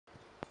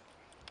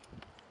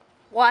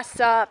What's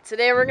up?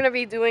 Today we're gonna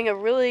be doing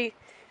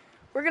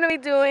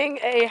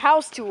a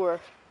house tour,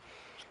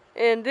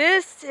 and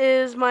this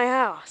is my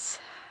house.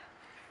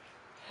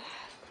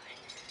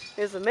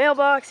 Here's the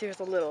mailbox. Here's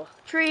a little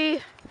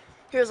tree.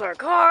 Here's our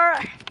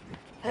car,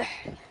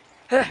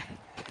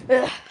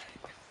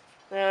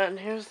 and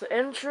here's the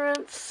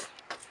entrance.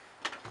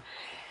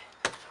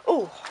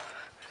 Oh,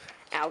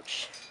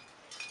 ouch!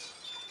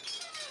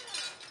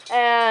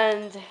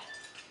 And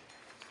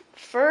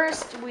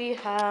first we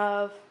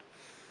have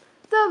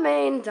the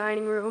main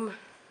dining room.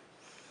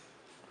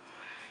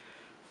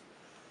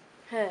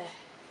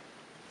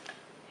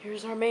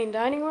 Here's our main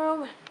dining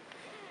room.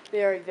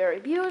 Very, very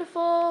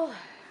beautiful.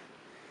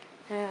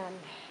 And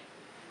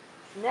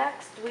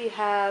next we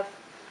have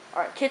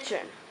our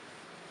kitchen.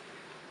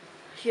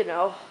 You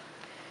know,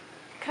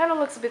 kind of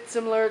looks a bit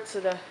similar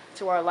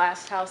to our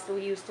last house that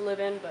we used to live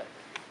in, but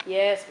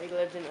yes, we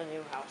lived in a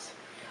new house.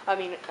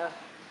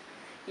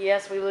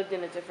 Yes, we lived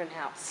in a different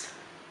house.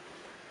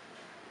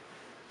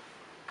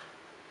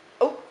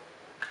 Oh,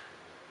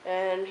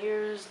 and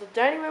here's the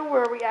dining room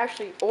where we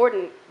actually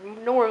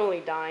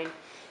normally dine.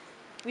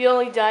 We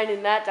only dine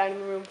in that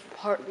dining room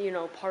for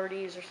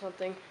parties or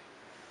something.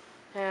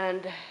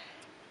 And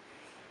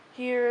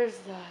here's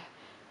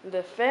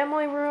the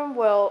family room.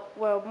 Well,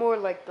 more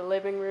like the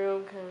living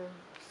room kind of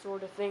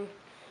sort of thing.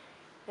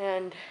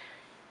 And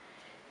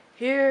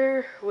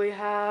here we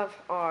have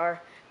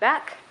our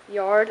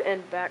backyard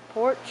and back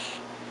porch.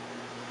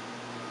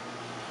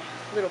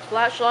 Little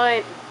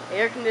flashlight,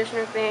 air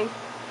conditioner thing.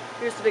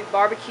 Here's the big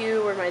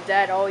barbecue where my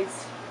dad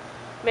always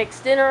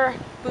makes dinner,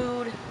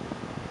 food.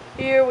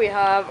 Here we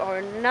have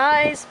our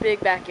nice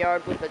big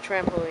backyard with a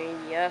trampoline.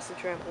 Yes, a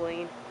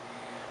trampoline.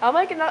 I'll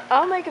make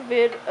a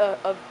vid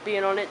of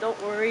being on it. Don't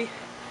worry.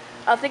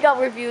 I think I'll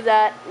review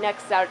that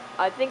next Saturday.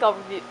 I think I'll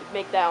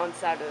make that on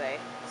Saturday.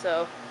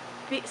 So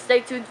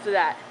stay tuned for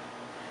that.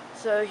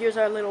 So here's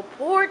our little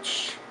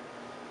porch.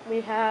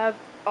 We have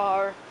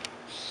our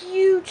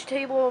huge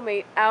table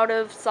made out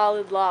of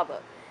solid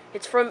lava.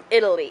 It's from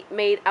Italy,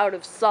 made out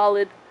of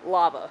solid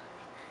lava.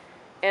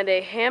 And a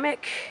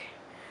hammock,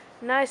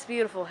 nice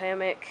beautiful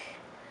hammock,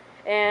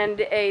 and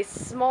a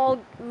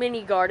small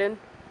mini garden.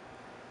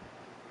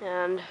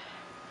 And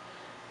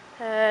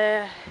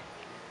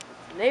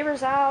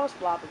neighbor's house,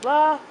 blah blah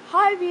blah.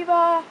 Hi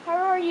Viva, how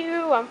are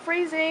you? I'm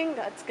freezing.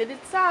 Let's get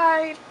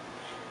inside.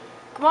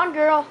 Come on,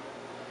 girl.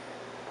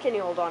 Can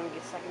you hold on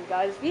a second,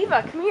 guys?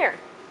 Viva, come here.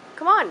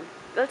 Come on,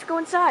 let's go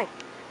inside.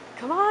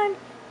 Come on,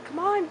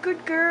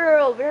 good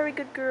girl, very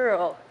good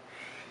girl.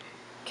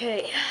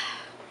 Okay,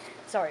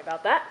 sorry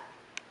about that.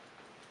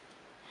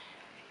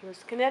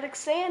 Here's kinetic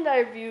sand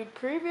I reviewed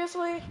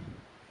previously,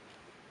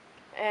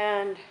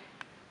 and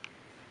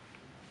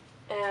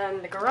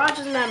the garage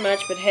isn't that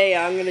much, but hey,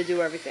 I'm gonna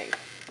do everything.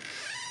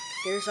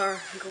 Here's our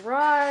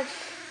garage.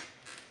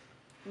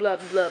 Blah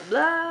blah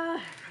blah.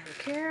 I don't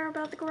care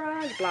about the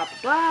garage. Blah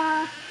blah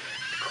blah.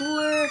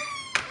 Cooler.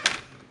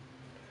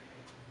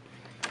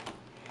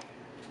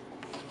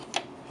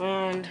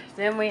 And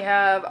then we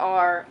have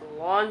our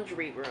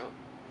laundry room,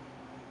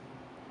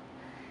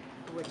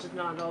 which is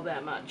not all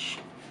that much.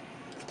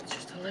 It's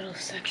just a little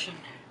section.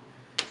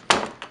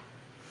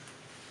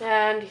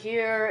 And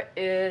here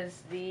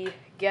is the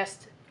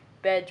guest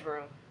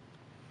bedroom.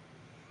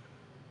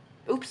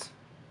 Oops.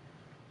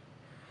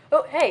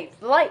 Oh, hey,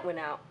 the light went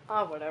out.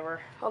 Oh,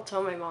 whatever. I'll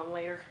tell my mom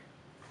later.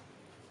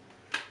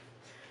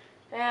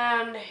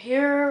 And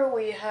here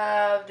we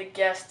have the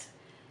guest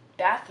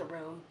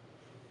bathroom.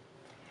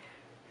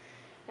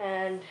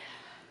 And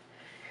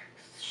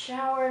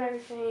shower and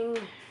everything.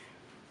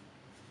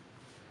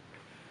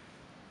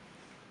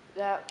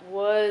 That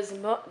was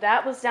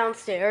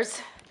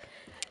downstairs.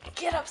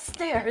 Get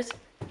upstairs.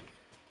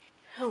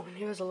 Oh, and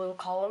here's a little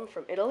column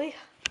from Italy.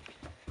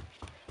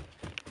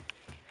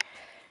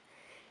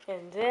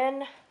 And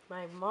then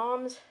my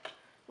mom's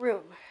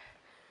room.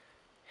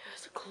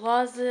 There's a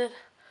closet,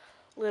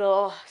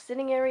 little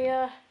sitting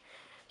area,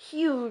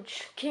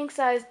 huge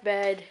king-size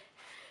bed,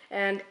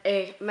 and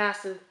a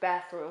massive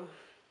bathroom.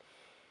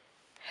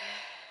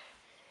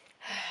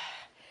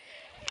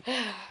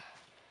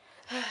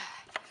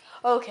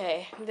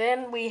 Okay,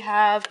 then we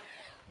have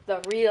the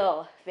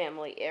real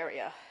family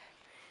area.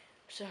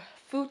 So,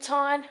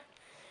 futon,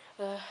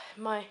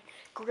 my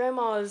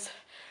grandma's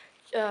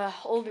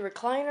old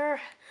recliner.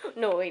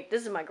 No, wait,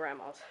 this is my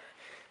grandma's.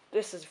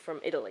 This is from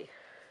Italy.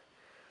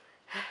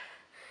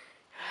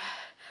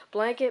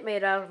 Blanket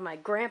made out of my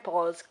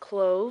grandpa's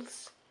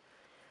clothes.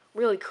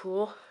 Really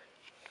cool.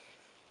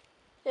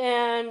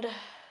 And,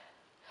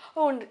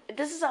 oh, and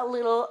this is a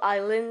little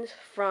island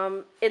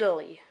from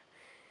Italy.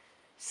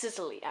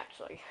 Sicily,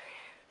 actually.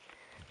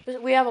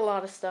 We have a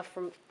lot of stuff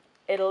from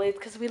Italy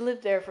because we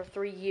lived there for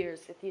 3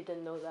 years, if you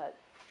didn't know that.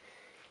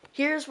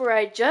 Here's where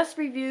I just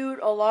reviewed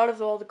a lot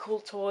of all the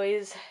cool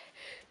toys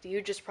that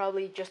you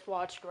probably just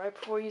watched right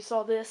before you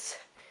saw this.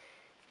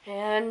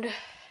 And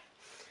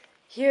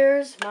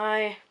here's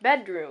my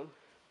bedroom.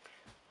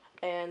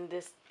 And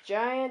this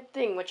giant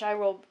thing, which I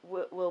will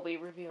be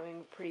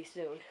reviewing pretty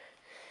soon.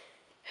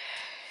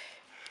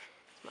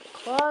 my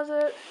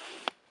closet.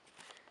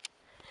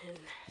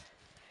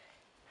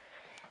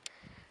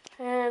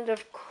 And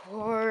of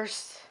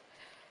course,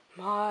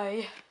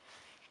 my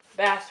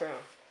bathroom.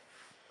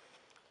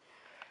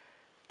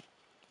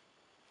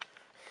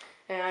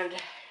 And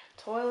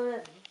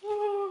toilet.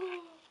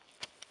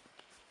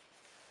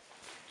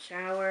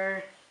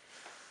 Shower.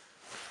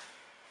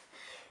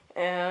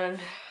 And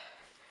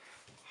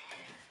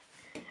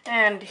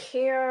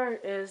here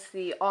is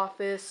the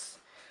office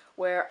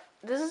where,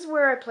 this is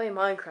where I play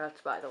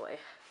Minecraft, by the way.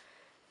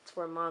 It's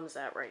where Mom's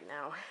at right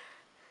now.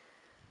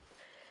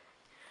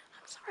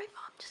 I'm sorry,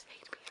 Mom, just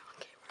hates me on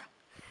camera.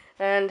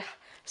 And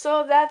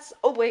so that's,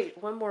 oh wait,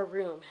 one more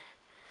room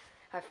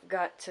I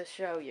forgot to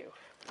show you.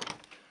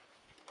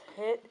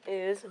 It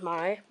is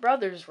my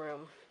brother's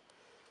room.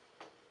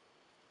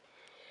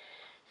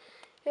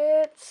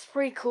 It's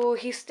pretty cool.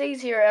 He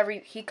stays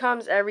here he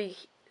comes every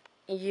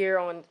year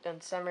on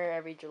summer,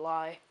 every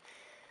July,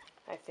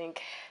 I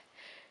think.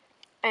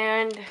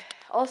 And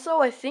also,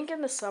 I think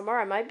in the summer,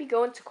 I might be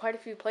going to quite a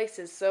few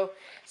places, so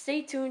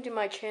stay tuned to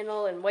my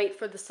channel and wait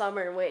for the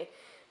summer and wait.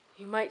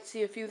 You might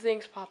see a few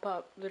things pop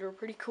up that are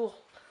pretty cool.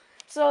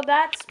 So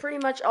that's pretty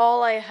much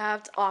all I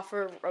have to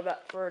offer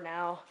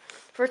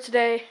for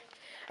today.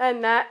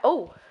 And that,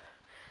 oh, I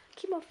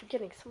keep on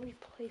forgetting so many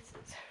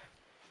places.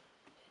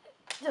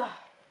 Ugh.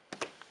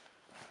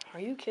 Are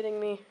you kidding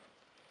me?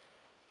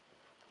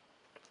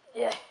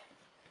 Yeah.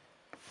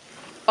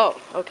 Oh,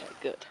 okay,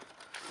 good.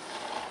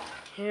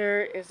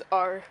 Here is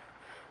our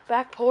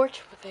back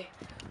porch with a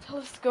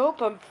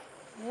telescope. I'm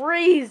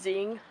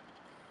freezing.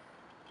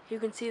 You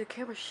can see the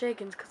camera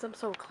shaking because I'm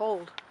so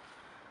cold.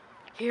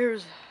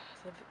 Here's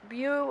the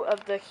view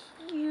of the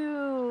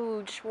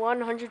huge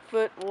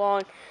 100-foot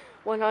long,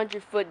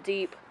 100-foot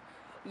deep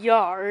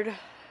yard.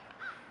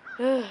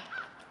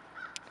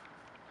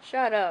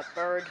 Shut up,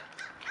 bird.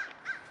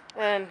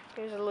 And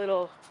here's a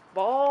little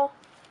ball.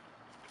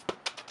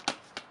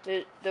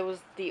 That was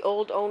the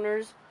old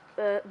owner's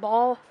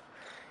ball.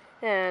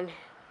 And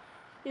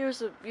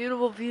here's a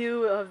beautiful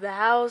view of the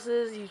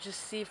houses. You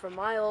just see for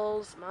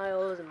miles,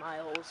 miles, and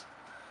miles.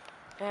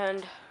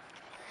 And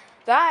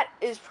that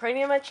is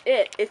pretty much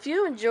it. If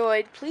you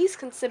enjoyed, please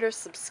consider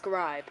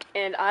subscribe.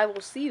 And I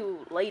will see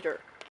you later.